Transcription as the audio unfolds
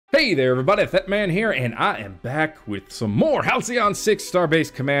Hey there everybody, Thetman here, and I am back with some more Halcyon 6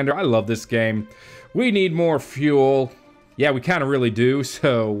 Starbase Commander. I love this game. We need more fuel. Yeah, we kind of really do,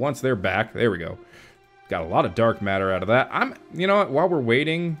 so once they're back, there we go. Got a lot of dark matter out of that. You know what, while we're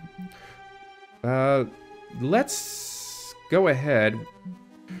waiting, let's go ahead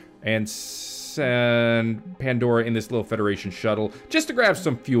and send Pandora in this little Federation shuttle just to grab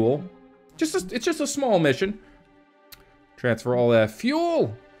some fuel. It's just a small mission. Transfer all that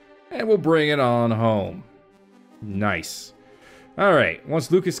fuel. And we'll bring it on home. Nice. Alright,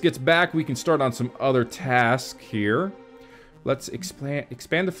 once Lucas gets back, we can start on some other tasks here. Let's expand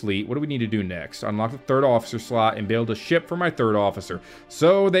the fleet. What do we need to do next? Unlock the third officer slot and build a ship for my third officer.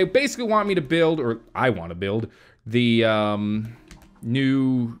 So they basically want me to build, or I want to build, the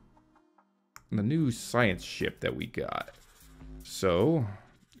new science ship that we got. So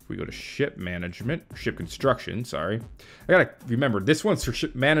we go to ship management, ship construction, sorry. I gotta remember, this one's for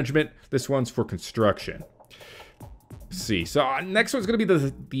ship management, this one's for construction. Let's see, so next one's gonna be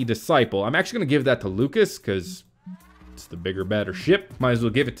the Disciple. I'm actually gonna give that to Lucas, because it's the bigger, better ship. Might as well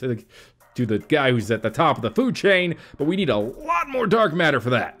give it to the guy who's at the top of the food chain, but we need a lot more dark matter for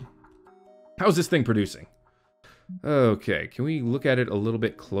that. How's this thing producing? Okay, can we look at it a little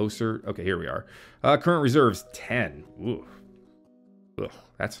bit closer? Okay, here we are. Current reserves, 10. Ooh. Ugh,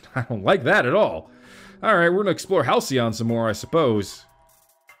 I don't like that at all. Alright, we're gonna explore Halcyon some more, I suppose.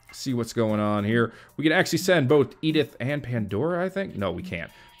 See what's going on here. We can actually send both Edith and Pandora, I think? No, we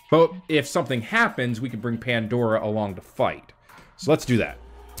can't. But if something happens, we can bring Pandora along to fight. So let's do that.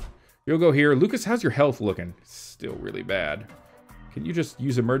 You'll go here. Lucas, how's your health looking? Still really bad. Can you just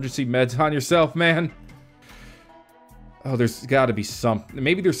use emergency meds on yourself, man? Oh, there's gotta be something.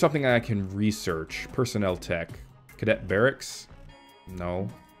 Maybe there's something I can research. Personnel tech. Cadet barracks? No.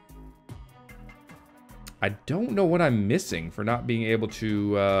 I don't know what I'm missing for not being able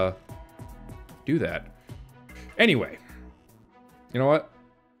to do that. Anyway, you know what?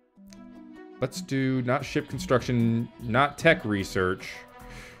 Let's do not ship construction, not tech research.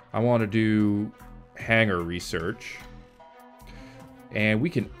 I want to do hangar research. And we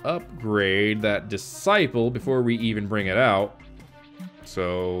can upgrade that Disciple before we even bring it out.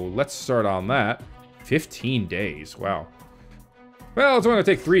 So let's start on that. 15 days, wow. Well, it's only gonna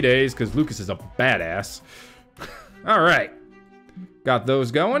take 3 days because Lucas is a badass. All right, got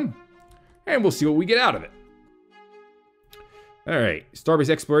those going, and we'll see what we get out of it. All right, Starbase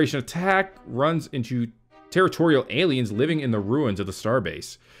exploration attack runs into territorial aliens living in the ruins of the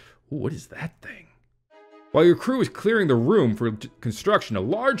Starbase. Ooh, what is that thing? While your crew is clearing the room for construction, a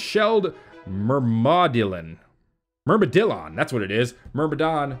large-shelled myrmidon, that's what it is.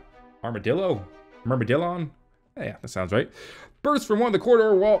 Myrmidon, armadillo, myrmidon. Yeah, that sounds right. Burst from one of the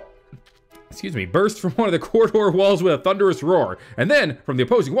corridor walls with a thunderous roar. And then, from the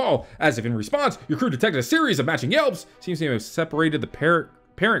opposing wall, as if in response, your crew detected a series of matching yelps. Seems to have separated the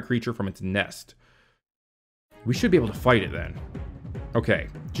parent creature from its nest. We should be able to fight it then. Okay,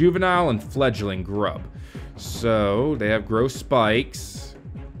 juvenile and fledgling grub. So, they have gross spikes.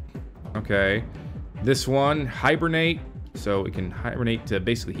 Okay. This one, hibernate. So it can hibernate to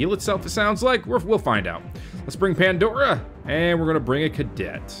basically heal itself, it sounds like. We'll find out. Let's bring Pandora, and we're gonna bring a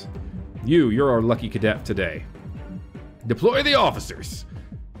cadet. You're our lucky cadet today. Deploy the officers.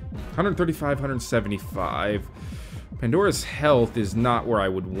 135, 175. Pandora's health is not where I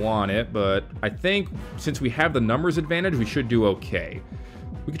would want it, but I think since we have the numbers advantage, we should do okay.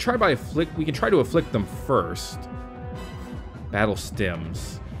 We can try to afflict them first. Battle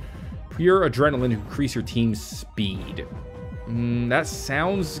stims. Pure adrenaline increase your team's speed. That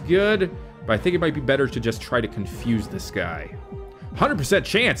sounds good, but I think it might be better to just try to confuse this guy. 100%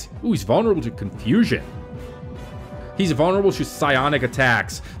 chance. Ooh, he's vulnerable to confusion. He's vulnerable to psionic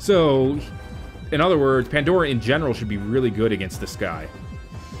attacks. So, in other words, Pandora in general should be really good against this guy.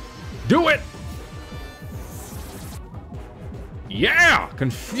 Do it! Yeah!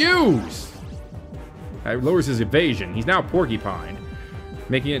 Confuse! That lowers his evasion. He's now porcupined,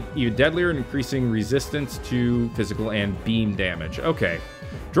 making it even deadlier and increasing resistance to physical and beam damage. Okay.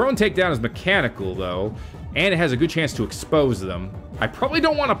 Drone takedown is mechanical, though, and it has a good chance to expose them. I probably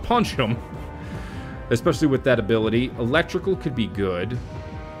don't want to punch him, especially with that ability. Electrical could be good.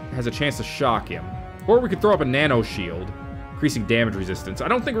 It has a chance to shock him. Or we could throw up a nano shield, increasing damage resistance. I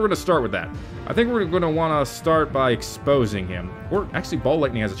don't think we're going to start with that. I think we're going to want to start by exposing him. Or actually, Ball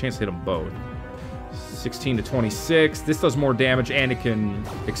Lightning has a chance to hit them both. 16 to 26. This does more damage and it can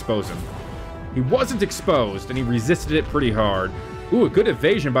expose him. He wasn't exposed and he resisted it pretty hard. Ooh, a good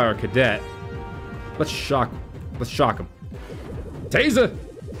evasion by our cadet. Let's shock him. Taser!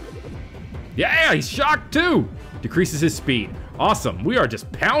 Yeah, he's shocked too! Decreases his speed. Awesome. We are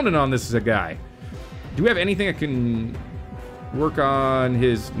just pounding on this guy. Do we have anything that can work on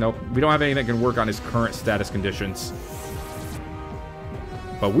his... Nope. We don't have anything that can work on his current status conditions.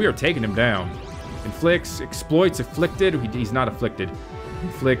 But we are taking him down. Inflicts, exploits, afflicted. He's not afflicted.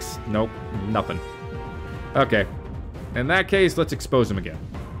 Inflicts, nope, nothing. Okay. In that case, let's expose him again.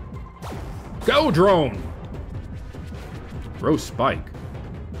 Go, drone! Throw spike.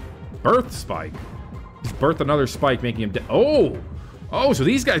 Birth spike. Just birth another spike, making him dead. Oh! Oh, so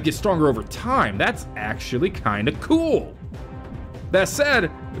these guys get stronger over time. That's actually kind of cool. That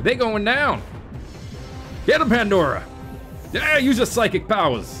said, they going down. Get him, Pandora! Yeah, use your psychic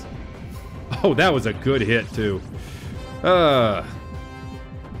powers. Oh, that was a good hit, too. Yeah,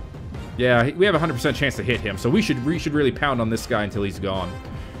 we have a 100% chance to hit him, so we should really pound on this guy until he's gone.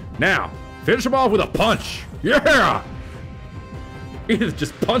 Now, finish him off with a punch. Yeah! He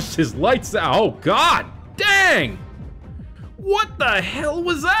just punched his lights out. Oh, God! Dang! What the hell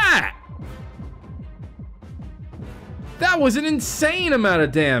was that? That was an insane amount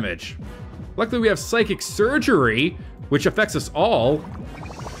of damage. Luckily, we have psychic surgery, which affects us all.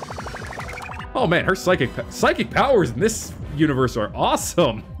 Oh man, her psychic powers in this universe are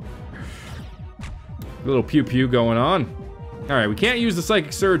awesome. A little pew pew going on. All right, we can't use the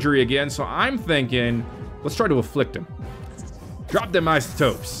psychic surgery again, so I'm thinking, let's try to afflict him. Drop them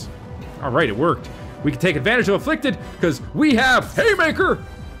isotopes. All right, it worked. We can take advantage of afflicted because we have Haymaker.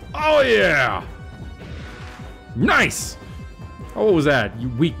 Oh yeah. Nice. Oh, what was that? You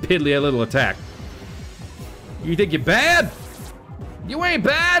weak, piddly little attack. You think you're bad? You ain't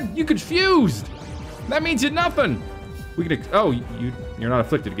bad. You confused. That means you're nothing. We can. Oh, you're not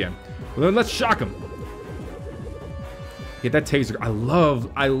afflicted again. Well, then let's shock him. Get that taser.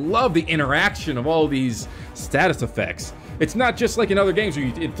 I love the interaction of all these status effects. It's not just like in other games where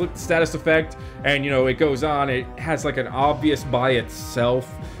you inflict the status effect and, you know, it goes on. It has like an obvious by itself,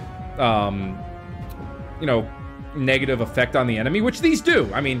 you know, negative effect on the enemy, which these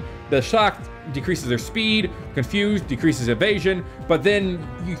do. I mean, the shock decreases their speed, confused decreases evasion, but then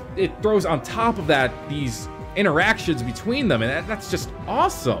it throws on top of that these interactions between them, and that's just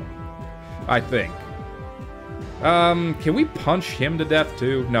awesome, I think. Can we punch him to death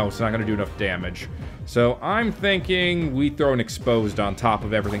too? No, it's not going to do enough damage. So I'm thinking we throw an exposed on top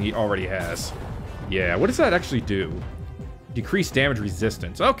of everything he already has. Yeah, what does that actually do? Decrease damage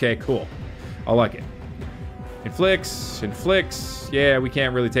resistance. Okay, cool. I like it. Inflicts. Yeah, we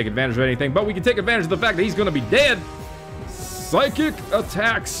can't really take advantage of anything, but we can take advantage of the fact that he's going to be dead. Psychic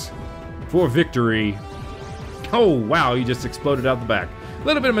attacks for victory. Oh, wow, he just exploded out the back. A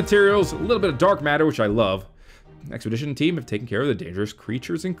little bit of materials, a little bit of dark matter, which I love. Expedition team have taken care of the dangerous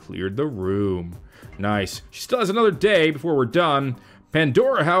creatures and cleared the room. Nice. She still has another day before we're done.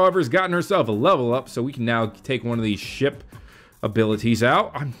 Pandora, however, has gotten herself a level up, so we can now take one of these ship abilities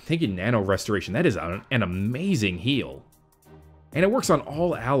out. I'm thinking nano restoration. That is an amazing heal. And it works on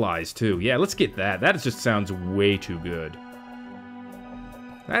all allies, too. Yeah, let's get that. That just sounds way too good.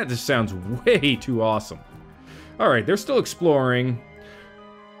 That just sounds way too awesome. All right, they're still exploring.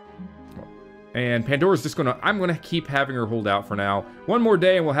 And Pandora's just I'm gonna keep having her hold out for now. One more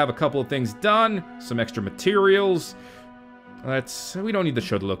day and we'll have a couple of things done. Some extra materials. We don't need to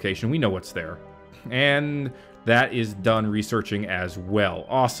show the location. We know what's there. And that is done researching as well.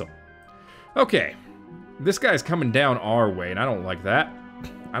 Awesome. Okay. This guy's coming down our way, and I don't like that.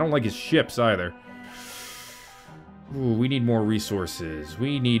 I don't like his ships either. Ooh, we need more resources.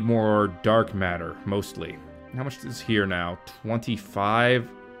 We need more dark matter, mostly. How much is here now? 25?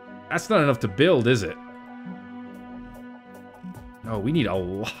 That's not enough to build, is it? Oh, we need a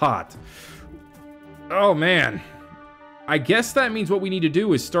lot. Oh, man. I guess that means what we need to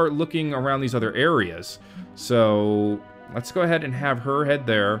do is start looking around these other areas. So, let's go ahead and have her head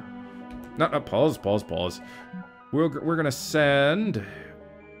there. No, pause. We're gonna send...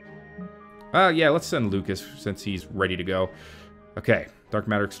 yeah, let's send Lucas since he's ready to go. Okay, dark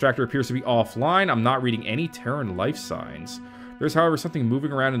matter extractor appears to be offline. I'm not reading any Terran life signs. There's, however, something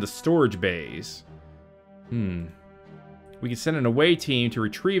moving around in the storage bays. We can send an away team to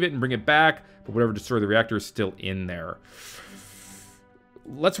retrieve it and bring it back, but whatever destroyed the reactor is still in there.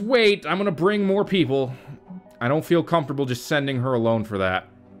 Let's wait. I'm gonna bring more people. I don't feel comfortable just sending her alone for that.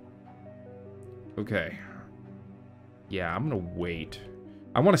 Okay. Yeah, I'm gonna wait.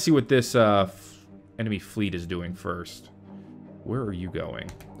 I want to see what this enemy fleet is doing first. Where are you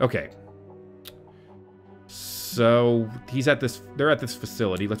going? Okay. So he's at this. They're at this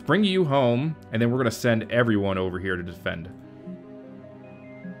facility. Let's bring you home, and then we're gonna send everyone over here to defend.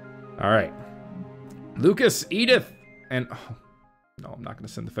 All right. Lucas, Edith, and oh, no, I'm not gonna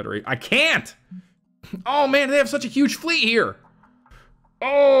send the Federation. I can't. Oh man, they have such a huge fleet here.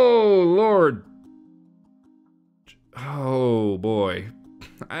 Oh, Lord. Oh, boy.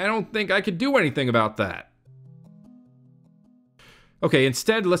 I don't think I could do anything about that. Okay,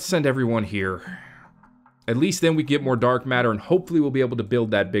 instead, let's send everyone here. At least then we get more dark matter, and hopefully we'll be able to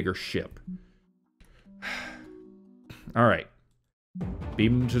build that bigger ship. Alright.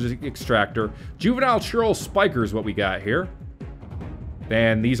 Beam to the extractor. Juvenile Churl Spiker is what we got here.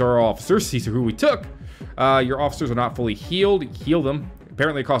 And these are our officers. These are who we took. Your officers are not fully healed. Heal them.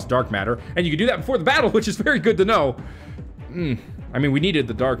 Apparently it costs dark matter. And you can do that before the battle, which is very good to know. I mean, we needed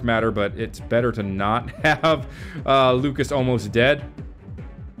the dark matter, but it's better to not have Lucas almost dead.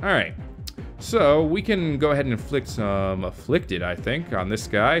 Alright. So, we can go ahead and inflict some afflicted, I think, on this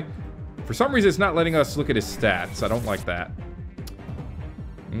guy. For some reason, it's not letting us look at his stats. I don't like that.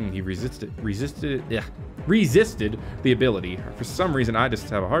 He resisted the ability. For some reason, I just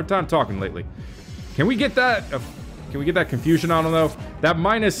have a hard time talking lately. Can we get that? Can we get that confusion on him, though? That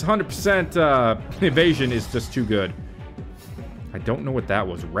minus 100% evasion is just too good. I don't know what that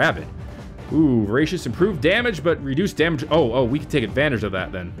was. Rabbit. Ooh, voracious, improved damage, but reduced damage. Oh, we can take advantage of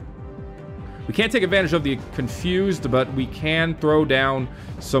that then. We can't take advantage of the confused, but we can throw down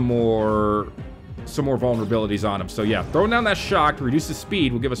some more vulnerabilities on him. So yeah, throwing down that shock to reduce the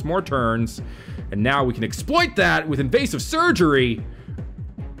speed will give us more turns. And now we can exploit that with invasive surgery.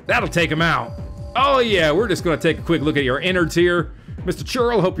 That'll take him out. Oh yeah, we're just gonna take a quick look at your innards here. Mr.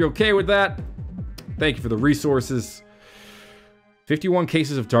 Churl, hope you're okay with that. Thank you for the resources. 51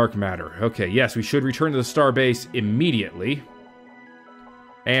 cases of dark matter. Okay, yes, we should return to the starbase immediately.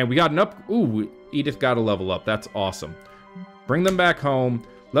 And we got an up... Ooh, Edith got a level up. That's awesome. Bring them back home.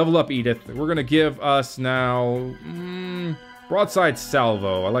 Level up Edith. We're going to give us now... broadside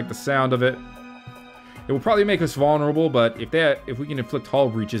salvo. I like the sound of it. It will probably make us vulnerable, but if we can inflict hull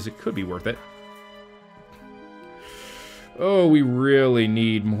breaches, it could be worth it. Oh, we really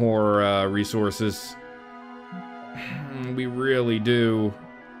need more resources. We really do.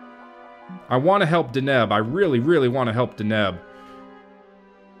 I want to help Deneb. I really, really want to help Deneb.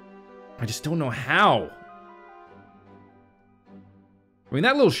 I just don't know how. I mean,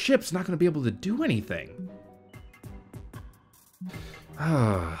 that little ship's not going to be able to do anything.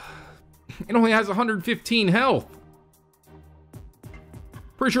 It only has 115 health.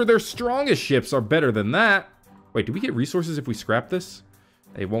 Pretty sure their strongest ships are better than that. Wait, do we get resources if we scrap this?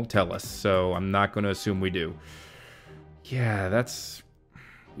 They won't tell us, so I'm not going to assume we do. Yeah, that's...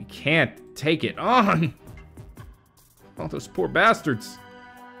 We can't take it on. Oh, those poor bastards.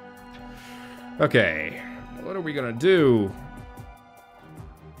 Okay, what are we gonna do?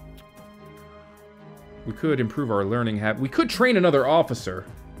 We could improve our learning habit. We could train another officer.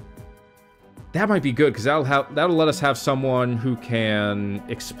 That might be good, because that'll let us have someone who can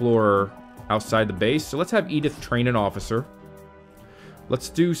explore outside the base. So let's have Edith train an officer. Let's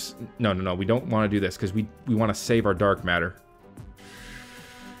do... No, we don't want to do this, because we want to save our dark matter.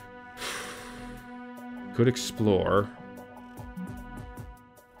 Could explore.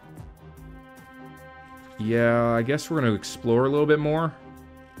 Yeah, I guess we're going to explore a little bit more.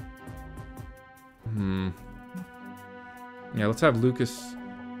 Yeah, let's have Lucas...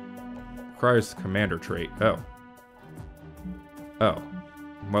 Requires the commander trait. Oh.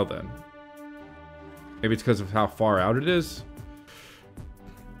 Well then. Maybe it's because of how far out it is?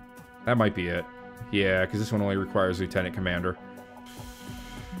 That might be it. Yeah, because this one only requires lieutenant commander.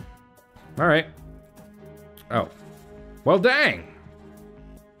 Alright. Oh. Well, dang!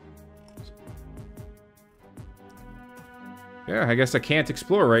 Yeah, I guess I can't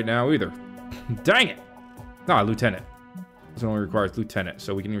explore right now either. Dang it! Nah, lieutenant. This one only requires lieutenant,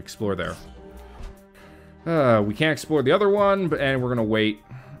 so we can explore there. We can't explore the other one, and we're gonna wait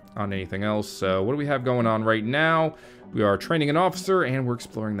on anything else. So what do we have going on right now? We are training an officer, and we're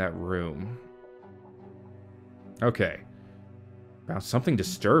exploring that room. Okay. Found something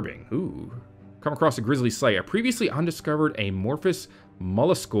disturbing. Ooh. Come across a grisly sight. A previously undiscovered amorphous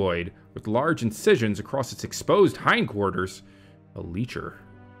molluscoid with large incisions across its exposed hindquarters. A leecher.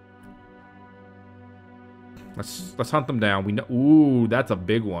 Let's hunt them down. We know. Ooh, that's a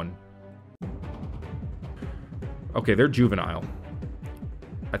big one. Okay, they're juvenile.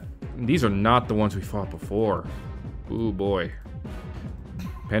 These are not the ones we fought before. Ooh, boy.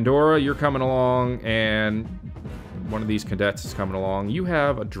 Pandora, you're coming along, and one of these cadets is coming along. You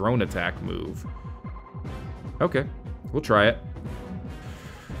have a drone attack move. Okay, we'll try it.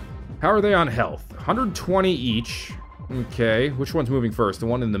 How are they on health? 120 each. Okay, which one's moving first? The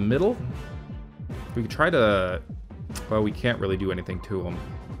one in the middle? We could try to... Well, we can't really do anything to them.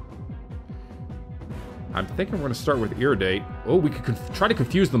 I'm thinking we're going to start with Irridate. Oh, we could try to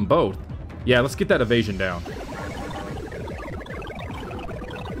confuse them both. Yeah, let's get that evasion down.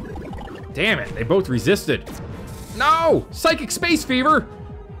 Damn it, they both resisted. No! Psychic space fever!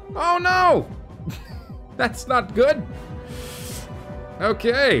 Oh no! That's not good.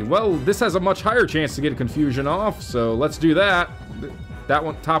 Okay, well, this has a much higher chance to get a confusion off, so let's do that. That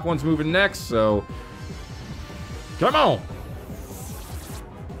one, top one's moving next, so... Come on!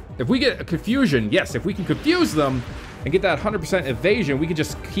 If we get a confusion, yes, if we can confuse them and get that 100% evasion, we can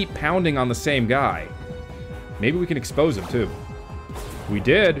just keep pounding on the same guy. Maybe we can expose him, too. We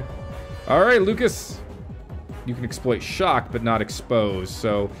did. All right, Lucas. You can exploit shock, but not expose.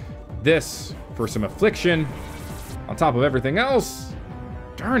 So this for some affliction on top of everything else.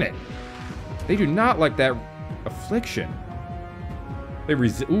 Darn it. They do not like that affliction. They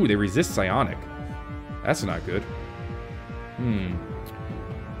resist psionic. That's not good. And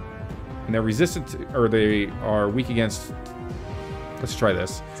they're resistant to, or they are weak against, let's try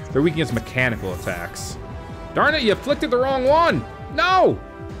this. They're weak against mechanical attacks. Darn it, you afflicted the wrong one. No!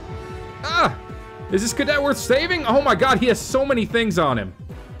 Ah! Is this cadet worth saving? Oh my god, he has so many things on him.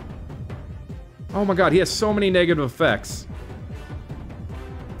 Oh my god, he has so many negative effects.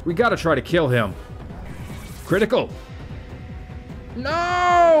 We gotta try to kill him. Critical.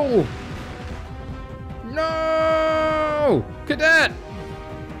 No! No! Cadet!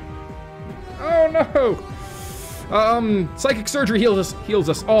 Oh no! Psychic surgery heals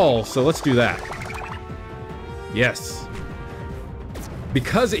us all, so let's do that. Yes.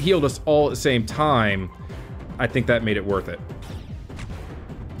 Because it healed us all at the same time, I think that made it worth it.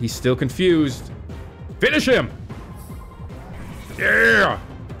 He's still confused. Finish him! Yeah!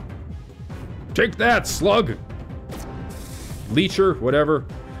 Take that, slug! Leecher, whatever.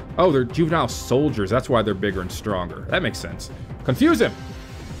 Oh, they're juvenile soldiers. That's why they're bigger and stronger. That makes sense. Confuse him!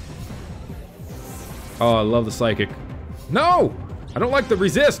 Oh, I love the psychic. No! I don't like the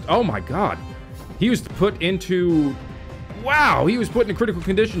resist. Oh my god. He was put into... Wow, he was put in a critical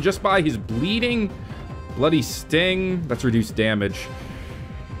condition just by his bleeding. Bloody sting. That's reduced damage.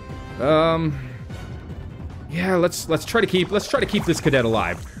 Yeah, let's try to keep this cadet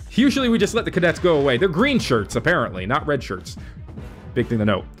alive. Usually we just let the cadets go away. They're green shirts, apparently, not red shirts. Big thing to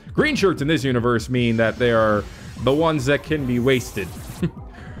note. Green shirts in this universe mean that they are the ones that can be wasted.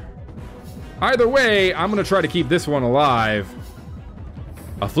 Either way, I'm gonna try to keep this one alive.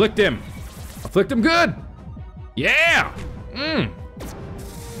 Afflict him. Afflict him good. Yeah.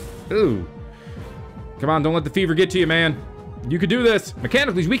 Ooh. Come on, don't let the fever get to you, man. You could do this.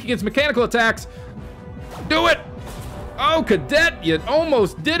 Mechanically, he's weak against mechanical attacks. Do it. Oh, cadet, you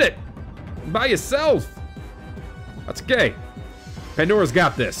almost did it. By yourself. That's okay. Pandora's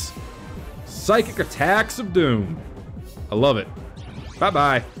got this. Psychic attacks of doom. I love it.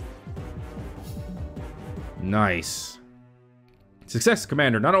 Bye-bye. Nice. Success,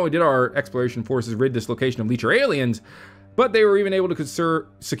 Commander. Not only did our exploration forces rid this location of Leecher aliens, but they were even able to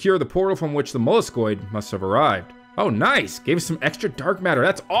secure the portal from which the molluscoid must have arrived. Oh, nice. Gave us some extra dark matter.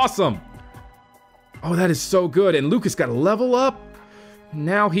 That's awesome. Oh, that is so good. And Lucas got a level up.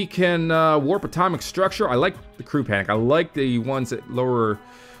 Now he can warp atomic structure. I like the crew panic. I like the ones that lower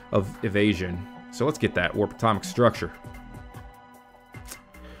of evasion. So let's get that warp atomic structure.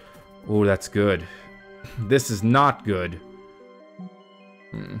 Oh, that's good. This is not good.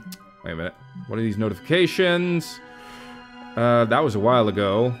 Wait a minute. What are these notifications? That was a while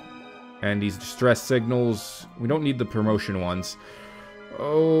ago. And these distress signals. We don't need the promotion ones.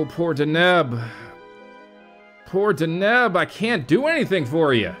 Oh, poor Deneb. Poor Deneb, I can't do anything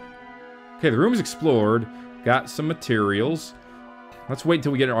for you. Okay, the room's explored. Got some materials. Let's wait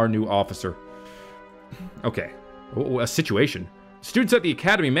until we get our new officer. Okay. Oh, a situation. Students at the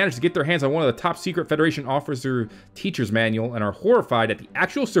academy managed to get their hands on one of the top secret Federation officer teacher's manual and are horrified at the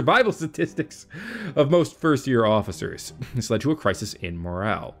actual survival statistics of most first-year officers. This led to a crisis in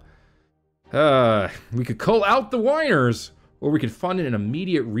morale. We could cull out the whiners, or we could fund an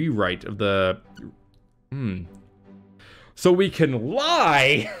immediate rewrite of the... So we can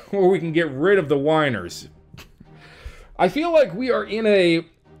lie, or we can get rid of the whiners. I feel like we are in a...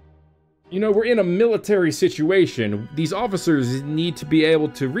 You know, we're in a military situation. These officers need to be able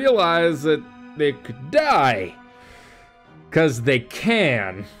to realize that they could die. Because they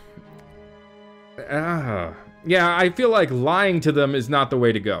can. Yeah, I feel like lying to them is not the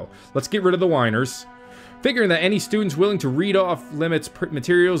way to go. Let's get rid of the whiners. Figuring that any students willing to read off limits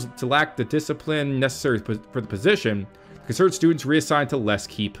materials to lack the discipline necessary for the position, concerned students reassigned to less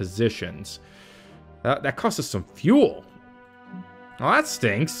key positions. That costs us some fuel. Oh, that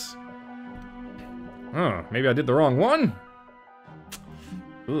stinks. Oh, maybe I did the wrong one?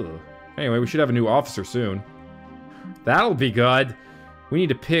 Ugh. Anyway, we should have a new officer soon. That'll be good. We need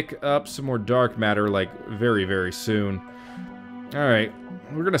to pick up some more dark matter, like, very, very soon. Alright.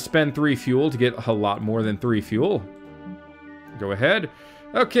 We're going to spend 3 fuel to get a lot more than 3 fuel. Go ahead.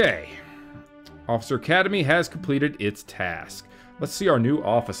 Okay. Officer Academy has completed its task. Let's see our new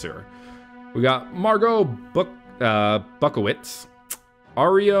officer. We got Margot Bukowitz,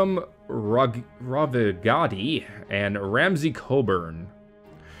 Ariam Ravigadi, and Ramsey Coburn.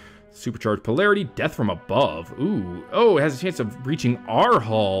 Supercharged polarity, death from above. Ooh. Oh, it has a chance of reaching our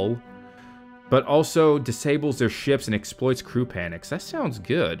hull, but also disables their ships and exploits crew panics. That sounds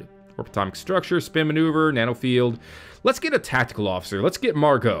good. Warp atomic structure, spin maneuver, nanofield. Let's get a tactical officer. Let's get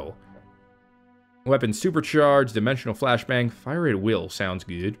Margot. Weapon supercharged, dimensional flashbang, fire at will. Sounds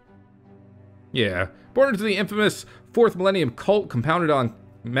good. Yeah. Born into the infamous 4th Millennium cult compounded on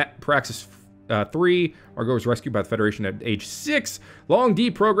Praxis 3. Margot was rescued by the Federation at age 6. Long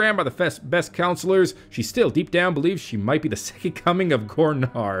deprogrammed by the best counselors. She still, deep down, believes she might be the second coming of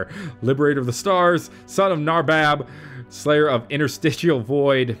Gornar, liberator of the stars, son of Narbab, slayer of interstitial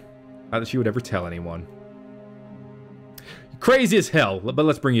void. Not that she would ever tell anyone. Crazy as hell, but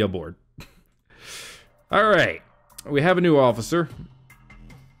let's bring you aboard. Alright. We have a new officer.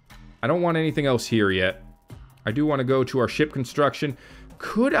 I don't want anything else here yet. I do want to go to our ship construction.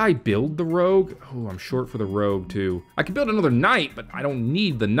 Could I build the Rogue? Oh, I'm short for the Rogue, too. I could build another Knight, but I don't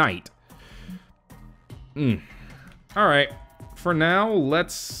need the Knight. Alright. For now,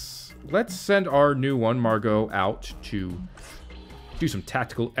 let's send our new one, Margot, out to do some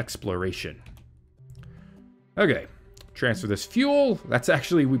tactical exploration. Okay. Transfer this fuel. That's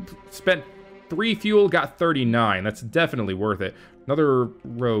actually, we spent 3 fuel, got 39. That's definitely worth it. Another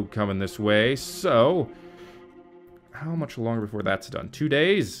Rogue coming this way, so... How much longer before that's done? 2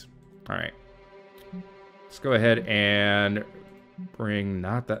 days? Alright. Let's go ahead and bring,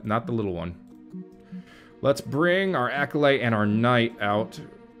 not the little one. Let's bring our Acolyte and our Knight out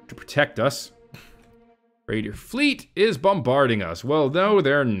to protect us. Raider fleet is bombarding us. Well, no,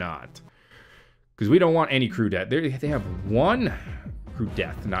 they're not. Because we don't want any crew death. They have 1 crew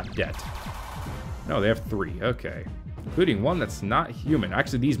death, not debt. No, they have 3. Okay. Including 1 that's not human.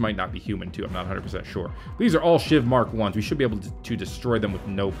 Actually, these might not be human, too. I'm not 100% sure. These are all Shiv Mark 1s. We should be able to destroy them with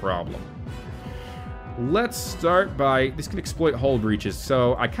no problem. Let's start by... This can exploit hull breaches.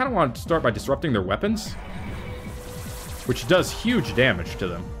 So I kind of want to start by disrupting their weapons, which does huge damage to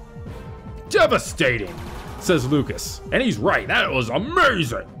them. Devastating, says Lucas. And he's right. That was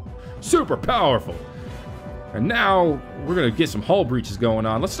amazing. Super powerful. And now we're going to get some hull breaches going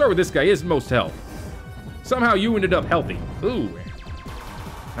on. Let's start with this guy. He has most health. Somehow you ended up healthy. Ooh.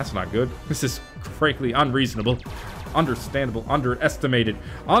 That's not good. This is frankly unreasonable. Understandable, underestimated,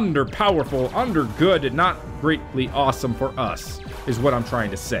 underpowerful, undergood, and not greatly awesome for us, is what I'm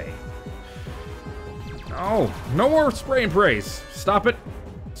trying to say. Oh, no more spray and praise. Stop it.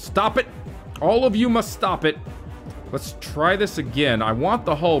 Stop it. All of you must stop it. Let's try this again. I want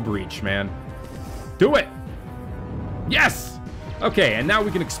the hull breach, man. Do it. Yes. Okay, and now we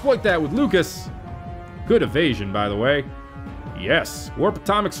can exploit that with Lucas. Good evasion, by the way. Yes. Warp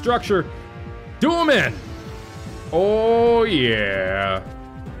atomic structure. Do him in. Oh, yeah.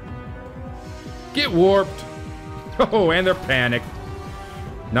 Get warped. Oh, and they're panicked.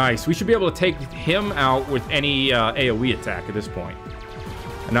 Nice. We should be able to take him out with any AoE attack at this point.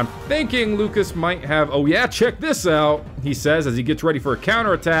 And I'm thinking Lucas might have... Oh, yeah, check this out, he says as he gets ready for a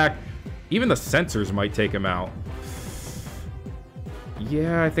counterattack. Even the sensors might take him out.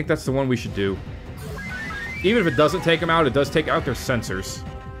 Yeah, I think that's the one we should do. Even if it doesn't take him out, it does take out their sensors.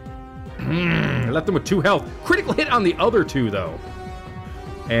 Left them with 2 health. Critical hit on the other 2, though.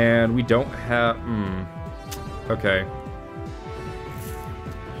 And we don't have... Okay.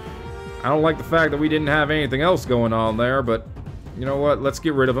 I don't like the fact that we didn't have anything else going on there, but... You know what? Let's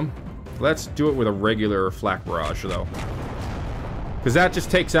get rid of them. Let's do it with a regular flak barrage, though. Because that just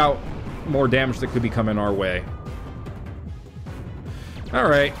takes out more damage that could be coming our way.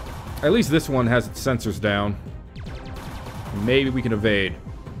 Alright. At least this one has its sensors down. Maybe we can evade.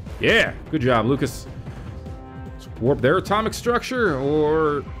 Yeah, good job, Lucas. Let's warp their atomic structure,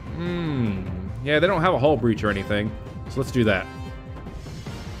 or... Yeah, they don't have a hull breach or anything. So let's do that.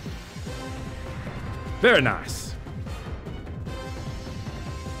 Very nice.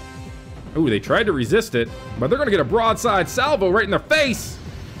 Ooh, they tried to resist it, but they're gonna get a broadside salvo right in their face.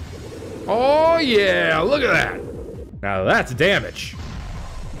 Oh, yeah, look at that. Now that's damage.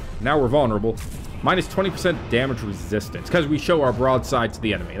 Now we're vulnerable. Minus 20% damage resistance, because we show our broadside to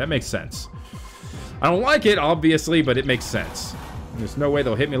the enemy. That makes sense. I don't like it, obviously, but it makes sense. There's no way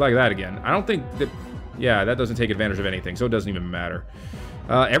they'll hit me like that again. I don't think that... Yeah, that doesn't take advantage of anything, so it doesn't even matter.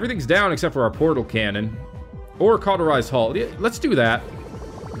 Everything's down except for our portal cannon. Or cauterized hull. Yeah, let's do that.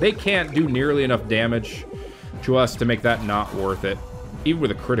 They can't do nearly enough damage to us to make that not worth it. even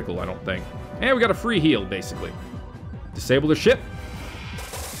with a critical, I don't think. And we got a free heal, basically. Disable the ship.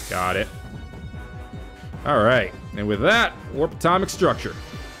 Got it. All right, and with that, warp atomic structure.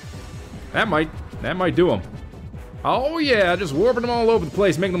 That might do them. Oh yeah, just warping them all over the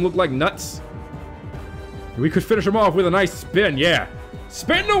place, making them look like nuts. We could finish them off with a nice spin, yeah.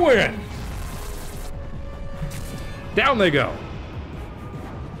 Spin to win! Down they go.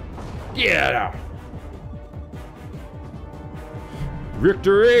 Yeah.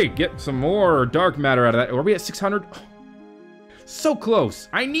 Victory! Get some more dark matter out of that. Are we at 600? Oh, so close.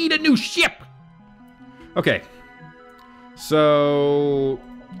 I need a new ship! Okay. So,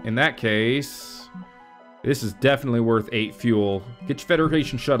 in that case, this is definitely worth 8 fuel. Get your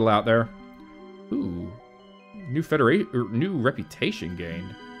Federation shuttle out there. Ooh. New reputation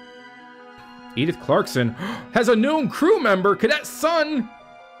gained. Edith Clarkson has a new crew member, Cadet Sun.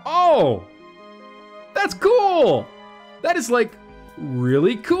 Oh, that's cool. That is like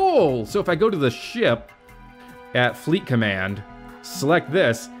really cool. So if I go to the ship at Fleet Command, select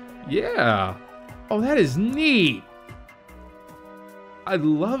this. Yeah. Oh, that is neat. I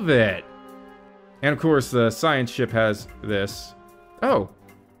love it. And of course, the science ship has this. Oh,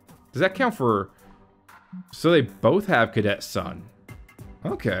 does that count for... So they both have Cadet Sun.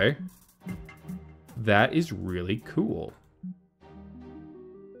 Okay. That is really cool.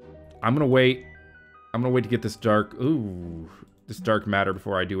 I'm gonna wait to get this dark matter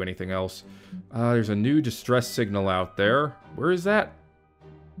before I do anything else. There's a new distress signal out there. Where is that?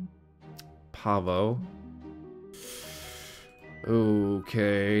 Pavo.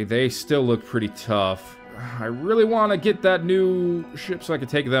 Okay, they still look pretty tough. I really want to get that new ship so I can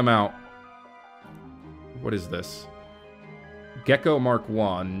take them out. What is this? Gecko Mark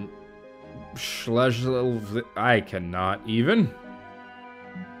 1. I cannot even.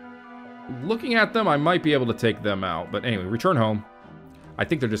 Looking at them, I might be able to take them out. But anyway, return home. I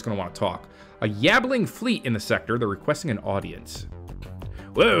think they're just going to want to talk. A yabbling fleet in the sector. They're requesting an audience.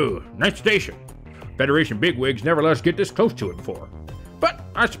 Whoa, nice station. Federation bigwigs never let us get this close to it before. But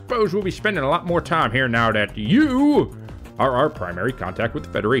I suppose we'll be spending a lot more time here now that you are our primary contact with the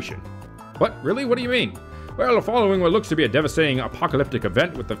Federation. What? Really? What do you mean? Well, following what looks to be a devastating apocalyptic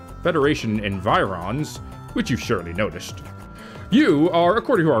event with the Federation environs, which you've surely noticed, you are,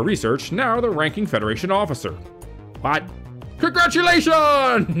 according to our research, now the ranking Federation officer. What?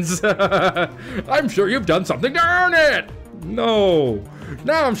 Congratulations! I'm sure you've done something to earn it! No.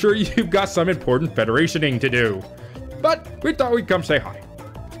 Now I'm sure you've got some important Federationing to do. But we thought we'd come say hi.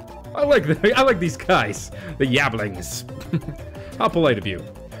 I like these guys, the yabblings. How polite of you.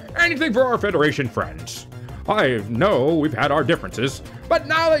 Anything for our Federation friends. I know we've had our differences, but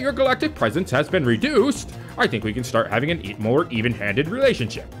now that your galactic presence has been reduced, I think we can start having a more even-handed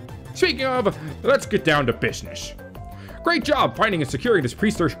relationship. Speaking of, let's get down to business. Great job finding and securing this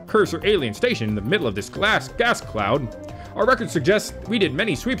precursor alien station in the middle of this gas cloud. Our record suggests we did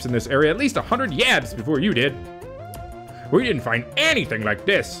many sweeps in this area, at least 100 yabs before you did. We didn't find anything like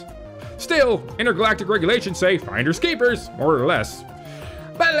this. Still, intergalactic regulations say finders keepers, more or less.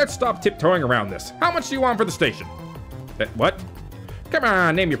 But let's stop tiptoeing around this. How much do you want for the station? What? Come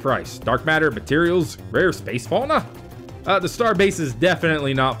on, name your price. Dark matter, materials, rare space fauna? The starbase is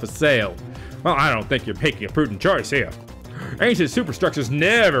definitely not for sale. Well, I don't think you're making a prudent choice here. Ancient superstructures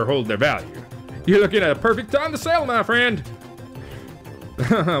never hold their value. You're looking at a perfect time to sell, my friend.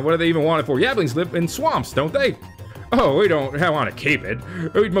 What do they even want it for? Yablings live in swamps, don't they? Oh, we don't want to keep it.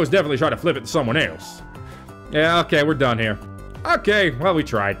 We'd most definitely try to flip it to someone else. Yeah, okay, we're done here. Okay, well, we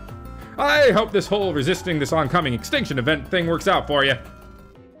tried. I hope this whole resisting this oncoming extinction event thing works out for you.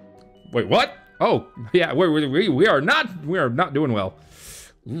 Wait, what? Oh, yeah, we are not doing well.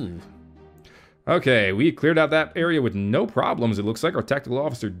 Ooh. Okay, we cleared out that area with no problems. It looks like our tactical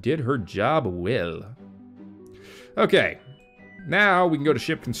officer did her job well. Okay, now we can go to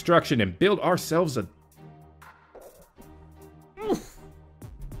ship construction and build ourselves a... Oof.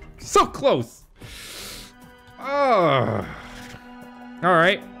 So close. Oh. All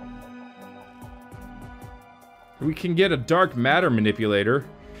right. We can get a dark matter manipulator.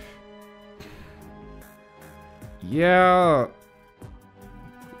 Yeah.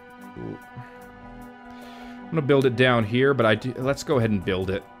 I'm gonna build it down here, but let's go ahead and build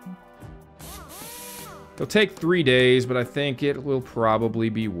it. It'll take 3 days, but I think it will probably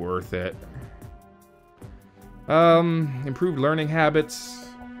be worth it. Improved learning habits.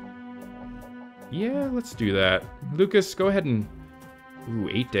 Yeah, let's do that. Lucas, go ahead and... Ooh,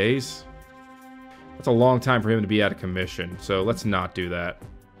 8 days? That's a long time for him to be out of commission, so let's not do that.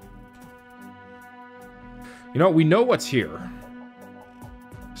 You know, we know what's here.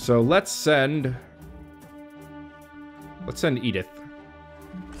 So let's send Edith.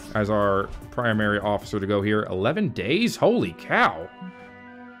 as our primary officer to go here. 11 days? Holy cow.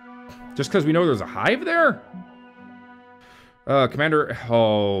 Just because we know there's a hive there? Commander...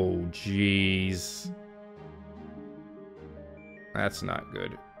 Oh, jeez. That's not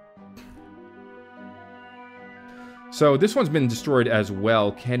good. So this one's been destroyed as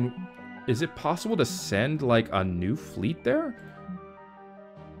well. Is it possible to send, like, a new fleet there?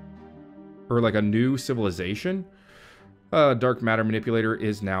 Or, like, a new civilization? Dark matter manipulator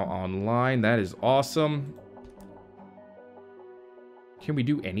is now online. That is awesome. Can we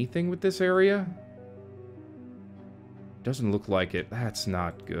do anything with this area? Doesn't look like it. That's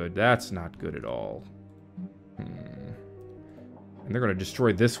not good. That's not good at all. And they're going to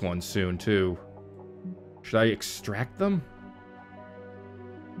destroy this one soon, too. Should I extract them?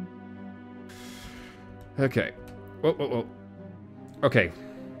 Okay. Whoa, whoa, whoa. Okay.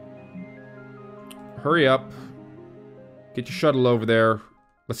 Hurry up. Get your shuttle over there.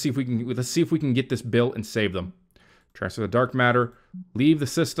 Let's see if we can get this built and save them. Transfer the dark matter. Leave the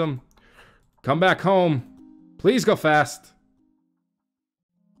system. Come back home. Please go fast.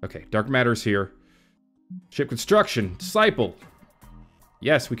 Okay, dark matter's here. Ship construction. Disciple.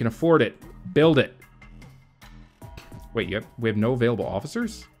 Yes, we can afford it. Build it. Wait, we have no available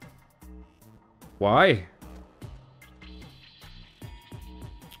officers? Why?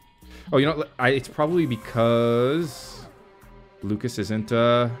 Oh, you know, it's probably because Lucas isn't,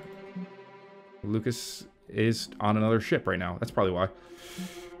 Lucas is on another ship right now. That's probably why.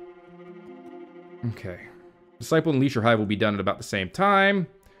 Okay. Disciple and Leisure Hive will be done at about the same time.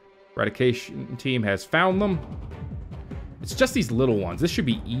 Eradication team has found them. It's just these little ones. This should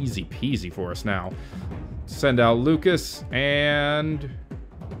be easy peasy for us now. Send out Lucas and...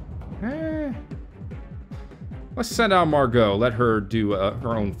 let's send out Margot. Let her do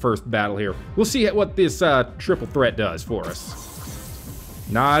her own first battle here. We'll see what this triple threat does for us.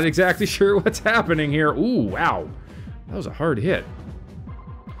 Not exactly sure what's happening here. Ooh, wow. That was a hard hit.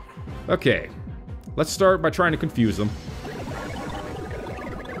 Okay. Let's start by trying to confuse them.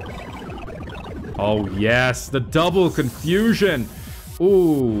 Oh, yes. The double confusion.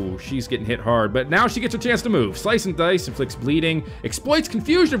 Ooh, she's getting hit hard. But now she gets a chance to move. Slice and dice, inflicts bleeding, exploits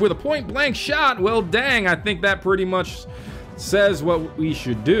confusion with a point-blank shot. Well, dang, I think that pretty much says what we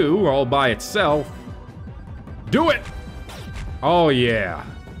should do all by itself. Do it! Oh, yeah.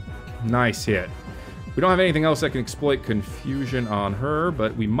 Nice hit. We don't have anything else that can exploit confusion on her,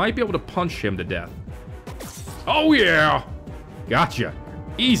 but we might be able to punch him to death. Oh, yeah! Gotcha.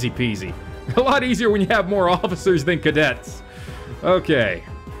 Easy peasy. A lot easier when you have more officers than cadets. Okay.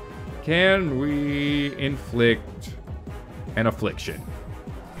 Can we inflict an affliction?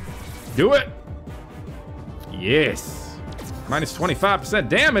 Do it! Yes. Minus 25%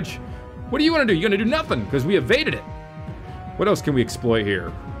 damage. What do you want to do? You're going to do nothing because we evaded it. What else can we exploit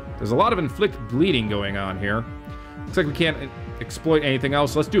here? There's a lot of inflict bleeding going on here. Looks like we can't exploit anything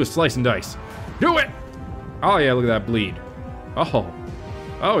else. Let's do a slice and dice. Do it! Oh, yeah, look at that bleed. Oh.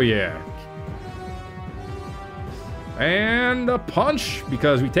 Oh, yeah. And a punch,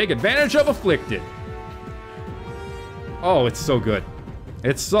 because we take advantage of afflicted. Oh, it's so good.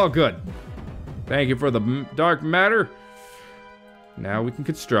 It's so good. Thank you for the dark matter. Now we can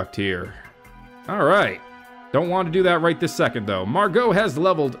construct here. All right. Don't want to do that right this second, though. Margot has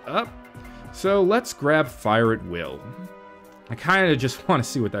leveled up, so let's grab Fire at Will. I kind of just want to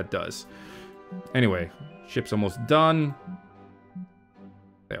see what that does. Anyway, ship's almost done.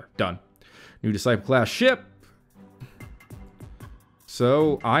 There, done. New Disciple class ship.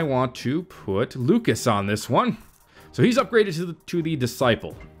 So I want to put Lucas on this one. So he's upgraded to the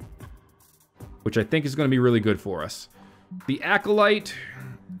Disciple, which I think is going to be really good for us. The Acolyte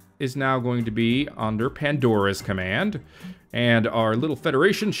is now going to be under Pandora's command, and our little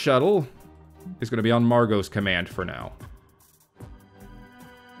Federation shuttle is going to be on Margot's command for now.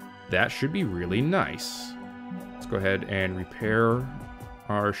 That should be really nice. Let's go ahead and repair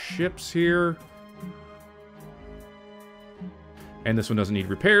our ships here. And this one doesn't need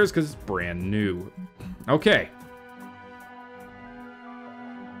repairs because it's brand new. Okay.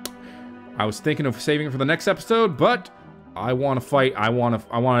 I was thinking of saving it for the next episode, but I want to fight. I want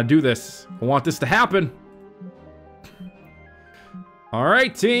to do this. I want this to happen. All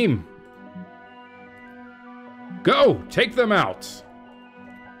right, team. Go! Take them out!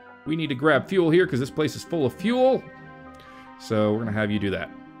 We need to grab fuel here because this place is full of fuel. So we're going to have you do that.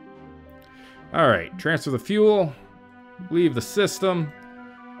 All right, transfer the fuel. Leave the system.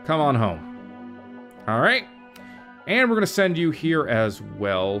 Come on home. All right. And we're going to send you here as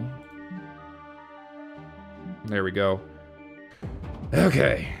well. There we go.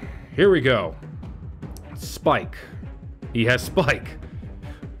 Okay, here we go. Spike. He has Spike.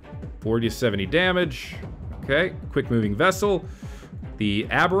 40 to 70 damage. Okay, quick moving vessel. The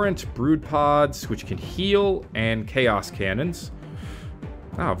aberrant brood pods, which can heal, and chaos cannons.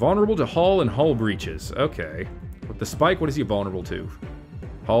 Ah, vulnerable to hull and hull breaches. Okay. With the spike, what is he vulnerable to?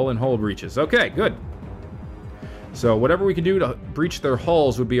 Hull and hull breaches. Okay, good. So whatever we can do to breach their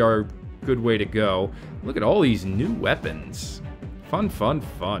hulls would be our good way to go. Look at all these new weapons. Fun, fun,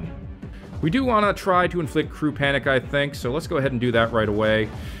 fun. We do want to try to inflict crew panic, I think, so let's go ahead and do that right away.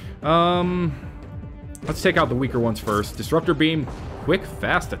 Let's take out the weaker ones first. Disruptor beam, quick,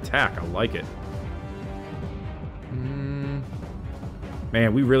 fast attack. I like it.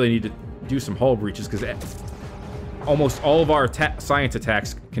 Man, we really need to do some hull breaches because almost all of our science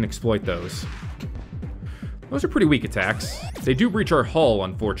attacks can exploit those. Those are pretty weak attacks. They do breach our hull,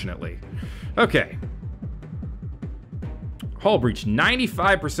 unfortunately. Okay. Hull breach,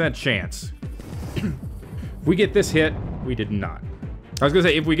 95% chance. If we get this hit, we did not. I was gonna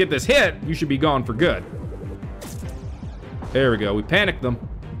say, if we get this hit, you should be gone for good. There we go, we panicked them.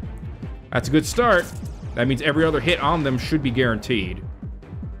 That's a good start. That means every other hit on them should be guaranteed.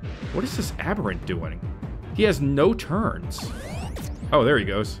 What is this aberrant doing? He has no turns. Oh, there he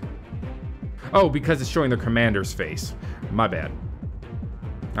goes. Oh, because it's showing the commander's face. My bad.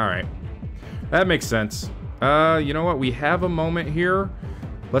 Alright. That makes sense. You know what? We have a moment here.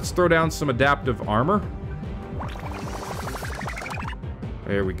 Let's throw down some adaptive armor.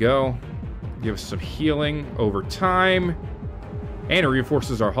 There we go. Give us some healing over time. And it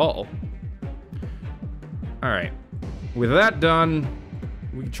reinforces our hull. Alright. With that done,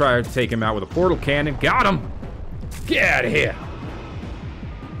 we can try to take him out with a portal cannon. Got him! Get out of here!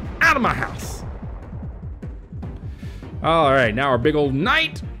 Out of my house! Alright, now our big old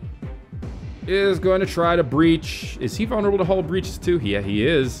knight is going to try to breach. Is he vulnerable to hull breaches too? Yeah, he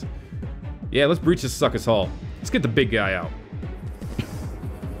is. Yeah, let's breach this sucker's hull. Let's get the big guy out.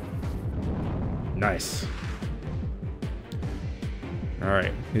 Nice.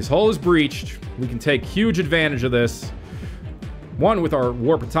 Alright, his hull is breached. We can take huge advantage of this. One, with our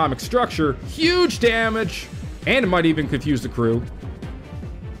warp atomic structure, huge damage, and it might even confuse the crew.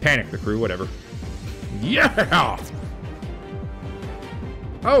 Panic the crew, whatever. Yeah!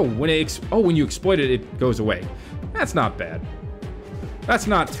 Oh, when you exploit it, it goes away. That's not bad. That's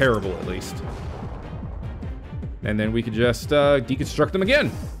not terrible, at least. And then we could just deconstruct them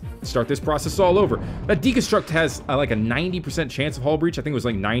again. Start this process all over. That deconstruct has like a 90% chance of hull breach. I think it was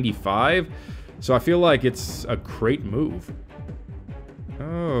like 95. So I feel like it's a great move.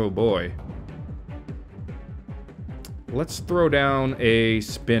 Oh boy. Let's throw down a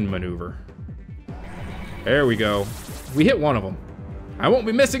spin maneuver. There we go. We hit one of them. I won't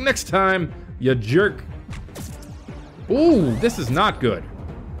be missing next time, you jerk. Ooh, this is not good.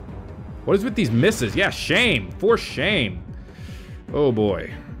 What is with these misses? Yeah, shame. For shame. Oh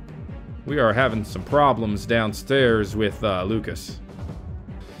boy. We are having some problems downstairs with Lucas.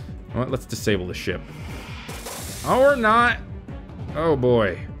 All right, let's disable the ship. Or not. Oh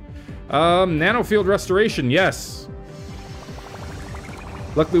boy. Nanofield restoration, yes.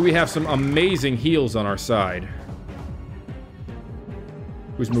 Luckily we have some amazing heals on our side.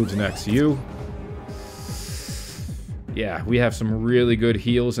 Whose moves next? You? Yeah, we have some really good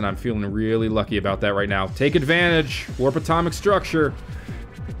heals, and I'm feeling really lucky about that right now. Take advantage. Warp atomic structure.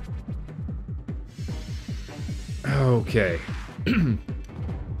 Okay.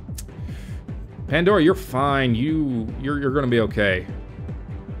 Pandora, you're fine. You're gonna be okay.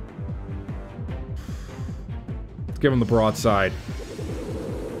 Let's give him the broadside.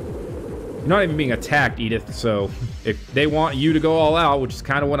 You're not even being attacked, Edith, so if they want you to go all out, which is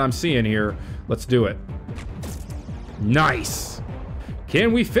kind of what I'm seeing here, let's do it. Nice!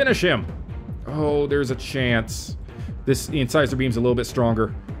 Can we finish him? Oh, there's a chance. This incisor beam's a little bit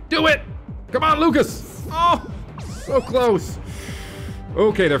stronger. Do it! Come on, Lucas! Oh, so close.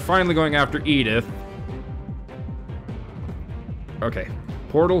 Okay, they're finally going after Edith. Okay,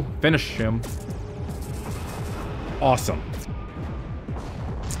 portal, finish him. Awesome.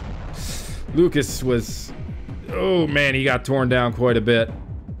 Lucas was... Oh man, he got torn down quite a bit.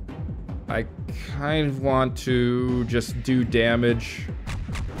 I kind of want to just do damage.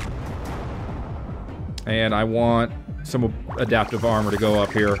 And I want some adaptive armor to go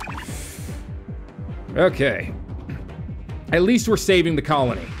up here. Okay. At least we're saving the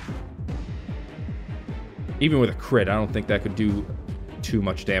colony. Even with a crit, I don't think that could do too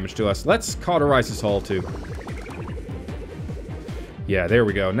much damage to us. Let's cauterize his hull too. Yeah, there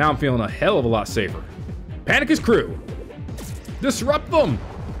we go. Now I'm feeling a hell of a lot safer. Panic his crew. Disrupt them.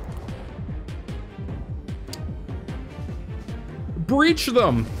 Breach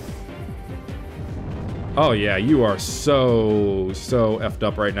them. Oh yeah, you are so effed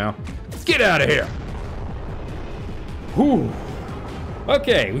up right now. Get out of here. Whew.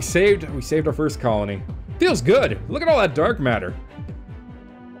 Okay, we saved our first colony. Feels good. Look at all that dark matter.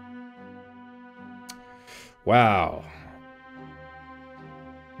 Wow.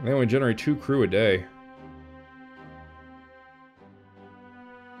 They only generate 2 crew a day.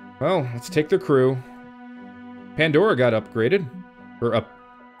 Well, let's take their crew. Pandora got upgraded. Or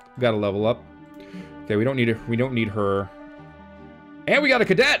got a level up. Okay, we don't need her. And we got a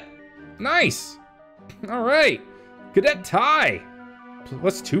cadet! Nice! Alright. Cadet tie!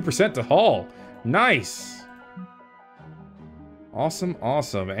 Plus 2% to haul. Nice! Awesome,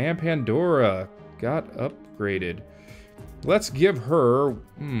 awesome. And Pandora got upgraded. Let's give her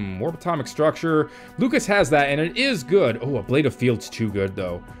warp atomic structure. Lucas has that, and it is good. Oh, a blade of field's too good,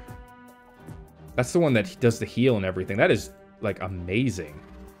 though. That's the one that does the heal and everything. That is, like, amazing.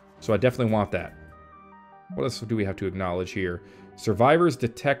 So I definitely want that. What else do we have to acknowledge here? Survivors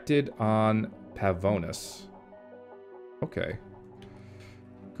detected on Pavonus. Okay.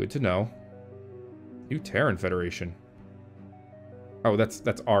 Good to know. New Terran Federation. Oh, that's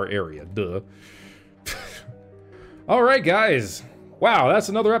our area. Duh. Alright, guys. Wow, that's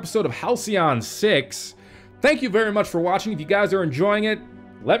another episode of Halcyon 6. Thank you very much for watching. If you guys are enjoying it,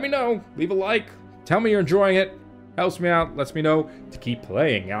 let me know. Leave a like. Tell me you're enjoying it. Helps me out. Lets me know to keep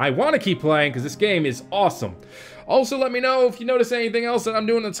playing. And I want to keep playing because this game is awesome. Also, let me know if you notice anything else that I'm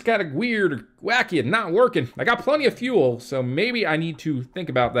doing that's kind of weird or wacky and not working. I got plenty of fuel, so maybe I need to think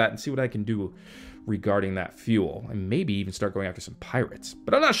about that and see what I can do regarding that fuel. And maybe even start going after some pirates.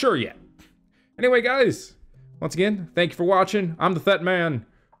 But I'm not sure yet. Anyway, guys, once again, thank you for watching. I'm the Thetman.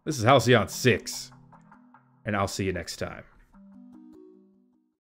 This is Halcyon 6. And I'll see you next time.